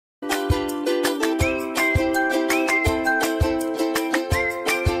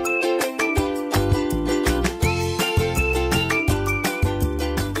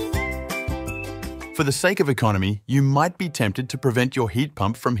For the sake of economy, you might be tempted to prevent your heat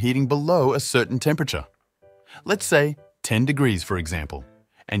pump from heating below a certain temperature. Let's say 10 degrees, for example,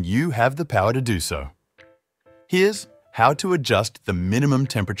 and you have the power to do so. Here's how to adjust the minimum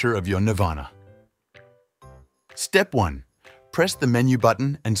temperature of your Nirvana. Step 1. Press the menu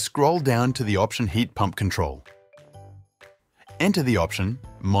button and scroll down to the option Heat Pump Control. Enter the option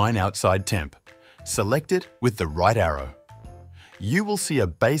Mine Outside Temp. Select it with the right arrow. You will see a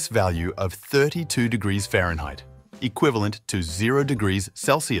base value of 32 degrees Fahrenheit, equivalent to 0 degrees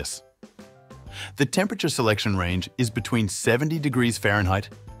Celsius. The temperature selection range is between 70 degrees Fahrenheit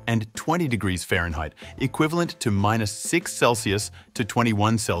and 20 degrees Fahrenheit, equivalent to -6 Celsius to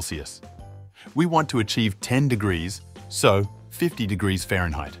 21 Celsius. We want to achieve 10 degrees, so 50 degrees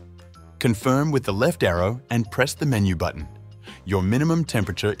Fahrenheit. Confirm with the left arrow and press the menu button. Your minimum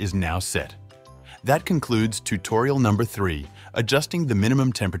temperature is now set. That concludes tutorial number 3, adjusting the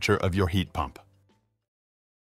minimum temperature of your heat pump.